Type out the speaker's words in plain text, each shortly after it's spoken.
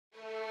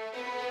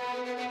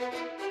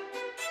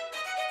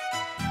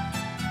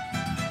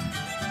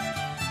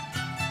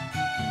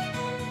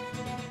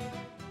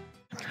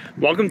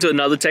Welcome to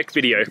another tech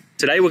video.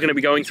 Today we're going to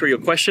be going through your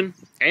question,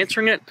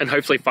 answering it, and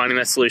hopefully finding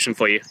that solution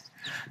for you.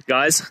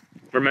 Guys,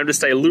 remember to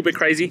stay a little bit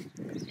crazy,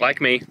 like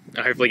me,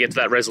 and hopefully get to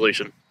that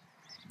resolution.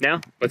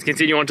 Now, let's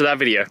continue on to that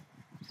video.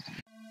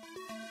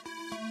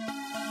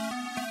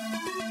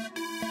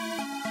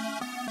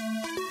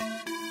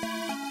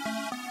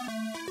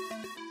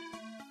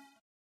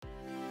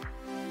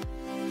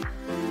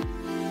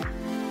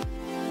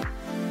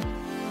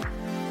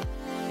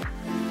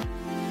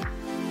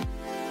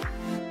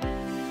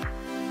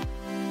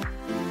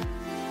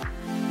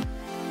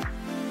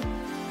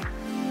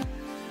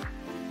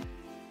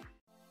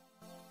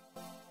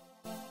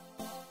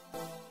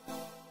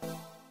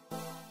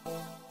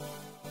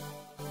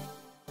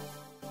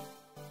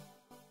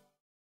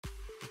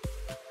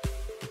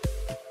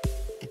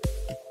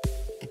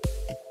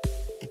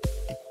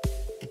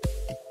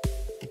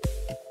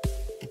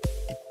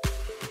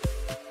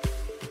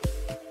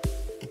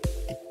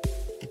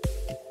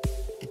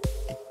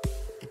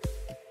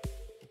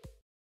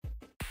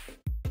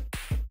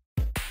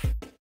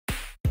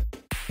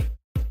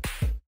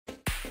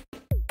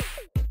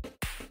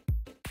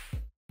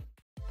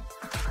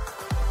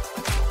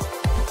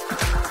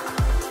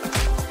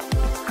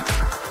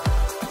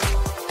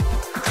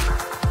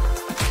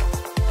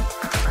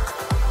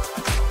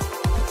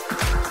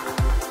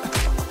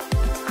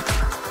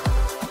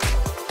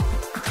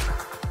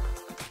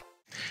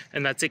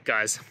 And that's it,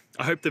 guys.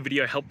 I hope the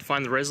video helped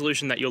find the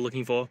resolution that you're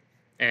looking for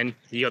and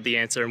you got the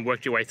answer and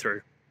worked your way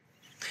through.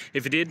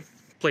 If it did,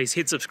 please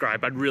hit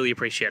subscribe. I'd really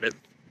appreciate it.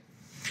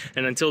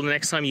 And until the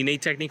next time you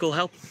need technical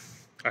help,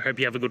 I hope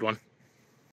you have a good one.